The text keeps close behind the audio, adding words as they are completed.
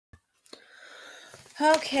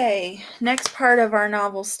Okay, next part of our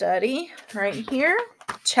novel study right here,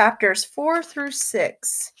 chapters 4 through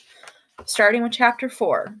 6. Starting with chapter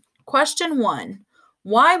 4. Question 1.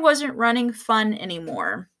 Why wasn't running fun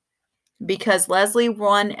anymore? Because Leslie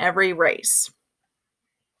won every race.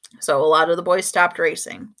 So a lot of the boys stopped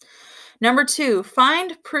racing. Number 2,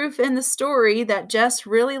 find proof in the story that Jess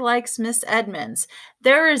really likes Miss Edmonds.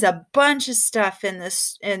 There is a bunch of stuff in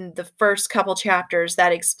the first couple chapters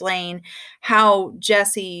that explain how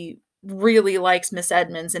Jesse really likes Miss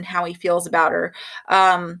Edmonds and how he feels about her.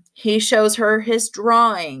 He shows her his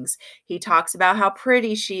drawings. He talks about how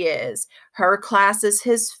pretty she is. Her class is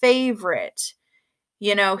his favorite.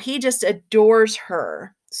 You know, he just adores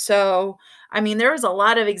her. So, I mean, there was a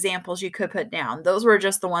lot of examples you could put down. Those were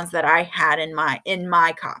just the ones that I had in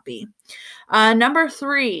my copy. Number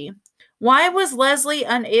 3, why was Leslie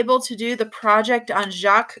unable to do the project on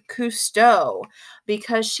Jacques Cousteau?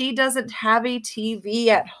 Because she doesn't have a TV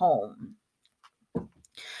at home.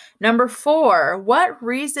 Number 4, what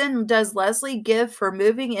reason does Leslie give for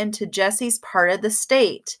moving into Jesse's part of the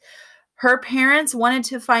state? Her parents wanted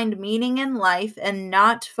to find meaning in life and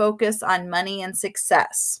not focus on money and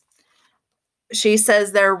success. She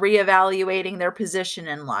says they're reevaluating their position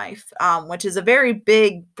in life, which is a very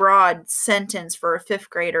big, broad sentence for a 5th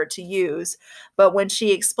grader to use. But when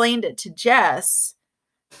she explained it to Jess,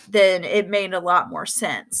 then it made a lot more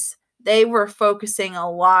sense. They were focusing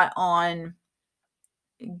a lot on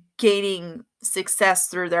gaining success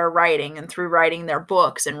through their writing and through writing their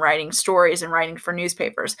books and writing stories and writing for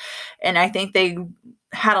newspapers. And I think they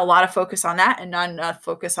had a lot of focus on that and not enough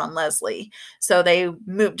focus on Leslie. So they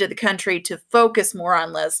moved to the country to focus more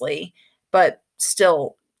on Leslie, but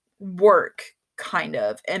still work kind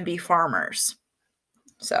of and be farmers.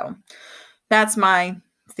 So that's my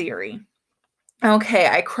theory. Okay,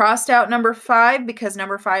 I crossed out number 5 because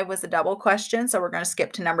number 5 was a double question, so we're going to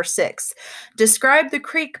skip to number 6. Describe the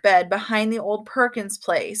creek bed behind the old Perkins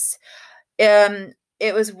place.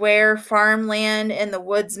 It was where farmland and the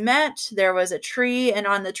woods met. There was a tree, and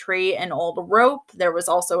on the tree, an old rope. There was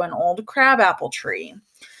also an old crabapple tree.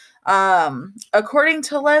 According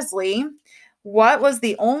to Leslie, what was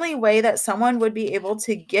the only way that someone would be able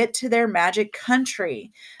to get to their magic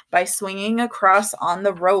country? By swinging across on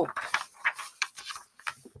the rope.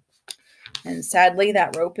 And sadly,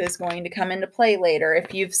 that rope is going to come into play later.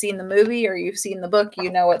 If you've seen the movie or you've seen the book, you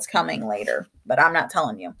know what's coming later. But I'm not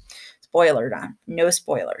telling you. Spoiler time. No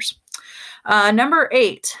spoilers. Number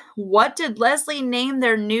 8. What did Leslie name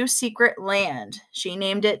their new secret land? She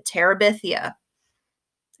named it Terabithia.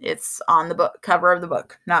 It's on the book cover of the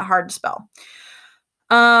book. Not hard to spell.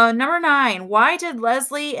 Number 9. Why did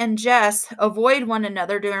Leslie and Jess avoid one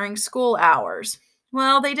another during school hours?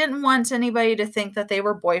 Well, they didn't want anybody to think that they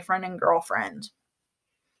were boyfriend and girlfriend.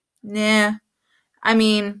 Nah. I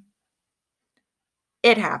mean,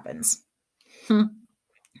 it happens.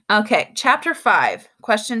 Okay, chapter 5,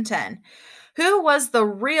 question 10. Who was the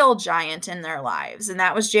real giant in their lives? And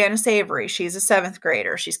that was Janice Avery. She's a 7th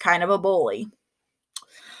grader. She's kind of a bully.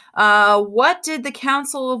 What did the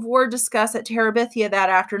Council of War discuss at Terabithia that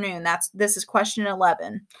afternoon? This is question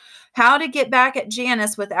 11. How to get back at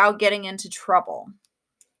Janice without getting into trouble.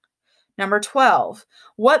 Number 12.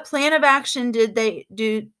 What plan of action did they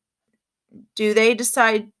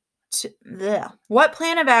decide to, what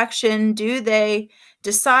plan of action do they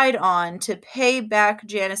decide on to pay back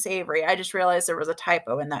Janice Avery? I just realized there was a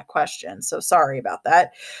typo in that question, so sorry about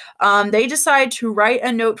that. They decide to write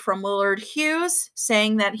a note from Willard Hughes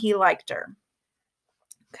saying that he liked her.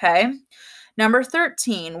 Okay. Number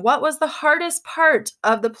 13. What was the hardest part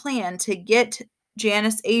of the plan to get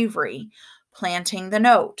Janice Avery? Planting the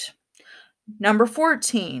note. Number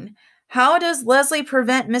 14. How does Leslie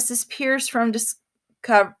prevent Mrs. Pierce from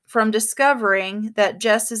discovering that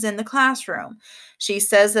Jess is in the classroom? She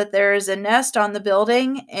says that there is a nest on the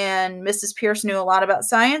building, and Mrs. Pierce knew a lot about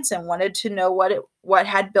science and wanted to know what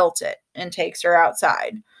had built it, and takes her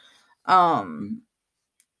outside.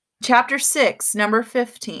 Chapter 6, number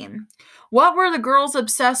 15. What were the girls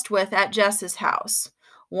obsessed with at Jess's house?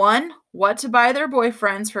 1, what to buy their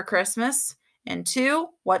boyfriends for Christmas, and 2,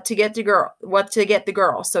 what to get the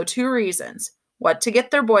girls. So 2 reasons. What to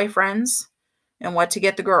get their boyfriends and what to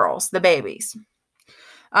get the girls, the babies.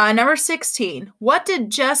 Number 16. What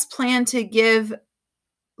did Jess plan to give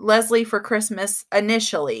Leslie for Christmas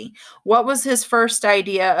initially? What was his first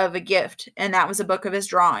idea of a gift? And that was a book of his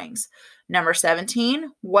drawings. Number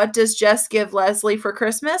 17. What does Jess give Leslie for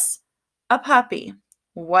Christmas? A puppy.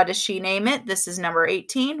 What does she name it? This is number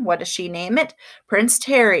 18. What does she name it? Prince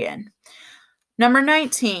Terrian. Number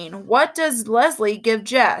 19. What does Leslie give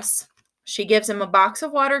Jess? She gives him a box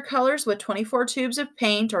of watercolors with 24 tubes of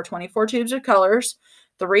paint or 24 tubes of colors,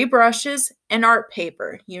 3 brushes, and art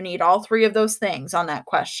paper. You need all 3 of those things on that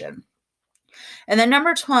question. And then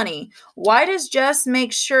number 20, why does Jess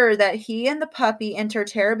make sure that he and the puppy enter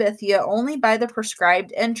Terabithia only by the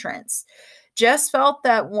prescribed entrance? Jess felt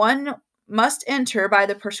that one must enter by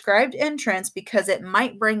the prescribed entrance because it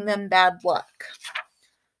might bring them bad luck.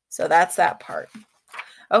 So that's that part.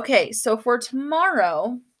 Okay, so for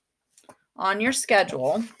tomorrow on your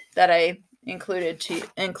schedule that I included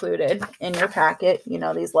in your packet, you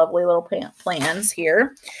know, these lovely little plans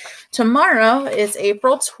here. Tomorrow is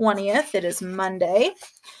April 20th. It is Monday.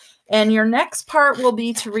 And your next part will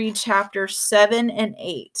be to read chapters 7 and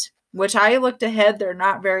 8, which I looked ahead. They're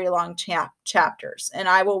not very long chapters. And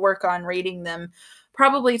I will work on reading them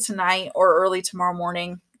probably tonight or early tomorrow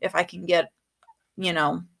morning if I can get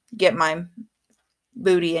my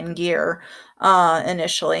booty in gear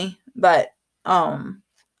initially. But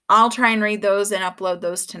I'll try and read those and upload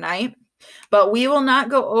those tonight. But we will not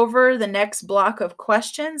go over the next block of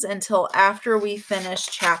questions until after we finish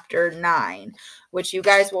chapter 9, which you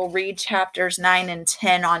guys will read chapters 9 and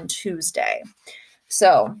 10 on Tuesday.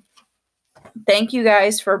 So thank you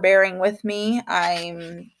guys for bearing with me.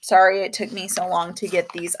 I'm sorry it took me so long to get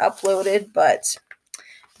these uploaded, but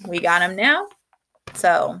we got them now.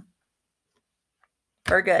 So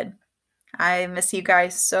we're good. I miss you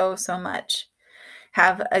guys so, so much.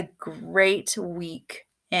 Have a great week.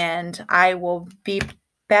 And I will be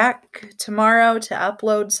back tomorrow to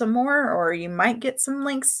upload some more, or you might get some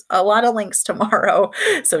links, a lot of links tomorrow.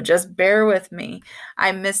 So just bear with me.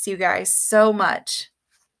 I miss you guys so much.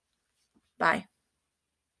 Bye.